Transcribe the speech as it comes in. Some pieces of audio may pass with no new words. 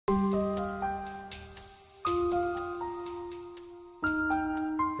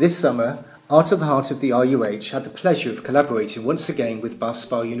This summer, Art at the Heart of the RUH had the pleasure of collaborating once again with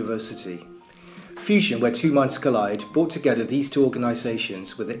Bath University. Fusion, where two minds collide, brought together these two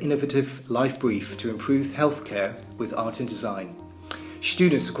organisations with an innovative life brief to improve healthcare with art and design.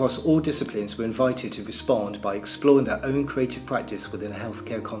 Students across all disciplines were invited to respond by exploring their own creative practice within a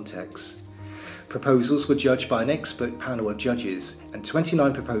healthcare context. Proposals were judged by an expert panel of judges, and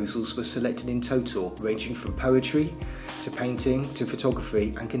 29 proposals were selected in total, ranging from poetry to painting to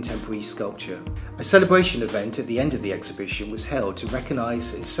photography and contemporary sculpture. A celebration event at the end of the exhibition was held to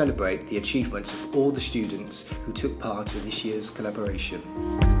recognise and celebrate the achievements of all the students who took part in this year's collaboration.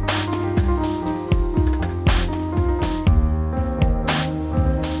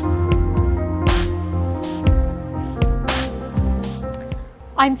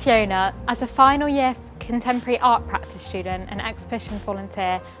 I'm Fiona. As a final year contemporary art practice student and exhibitions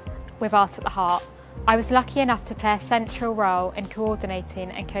volunteer with Art at the Heart, I was lucky enough to play a central role in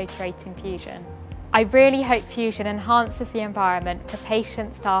coordinating and co-creating Fusion. I really hope Fusion enhances the environment for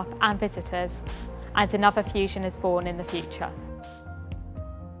patients, staff and visitors, and another Fusion is born in the future.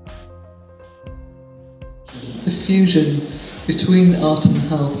 The fusion between art and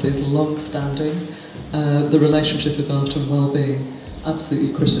health is long-standing. The relationship with art and well-being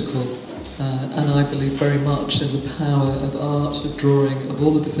absolutely critical, and I believe very much in the power of art, of drawing, of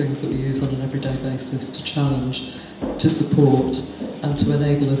all of the things that we use on an everyday basis to challenge, to support and to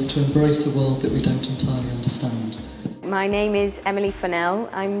enable us to embrace a world that we don't entirely understand. My name is Emily Fennell.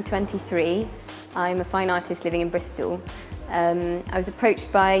 I'm 23. I'm a fine artist living in Bristol. I was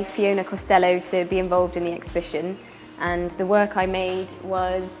approached by Fiona Costello to be involved in the exhibition, and the work I made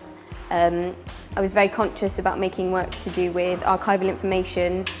was I was very conscious about making work to do with archival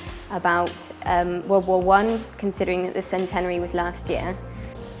information about World War I, considering that the centenary was last year.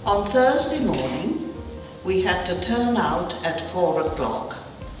 On Thursday morning, we had to turn out at 4 o'clock,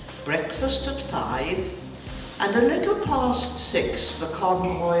 breakfast at 5, and a little past 6 the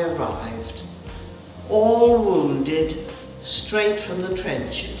convoy arrived, all wounded, straight from the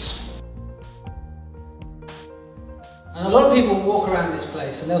trenches. And a lot of people walk around this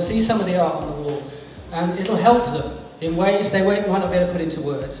place and they'll see some of the art on the wall and it'll help them in ways they might not be able to put into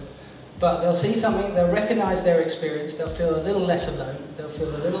words. But they'll see something, they'll recognise their experience, they'll feel a little less alone, they'll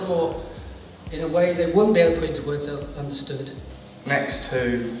feel a little more, in a way they wouldn't be able to put into words, they'll understood. Next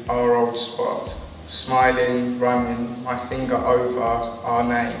to our old spot, smiling, running, my finger over our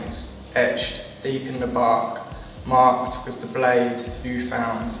names, etched deep in the bark, marked with the blade you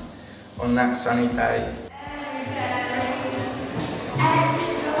found on that sunny day.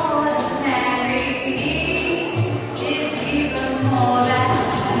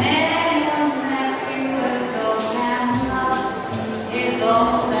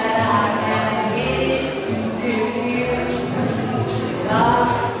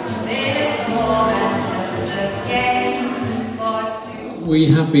 We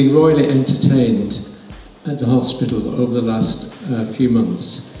have been royally entertained at the hospital over the last few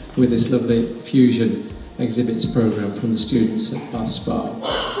months with this lovely Fusion exhibits programme from the students at Bath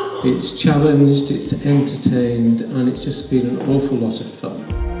Spa. It's challenged, it's entertained, and it's just been an awful lot of fun.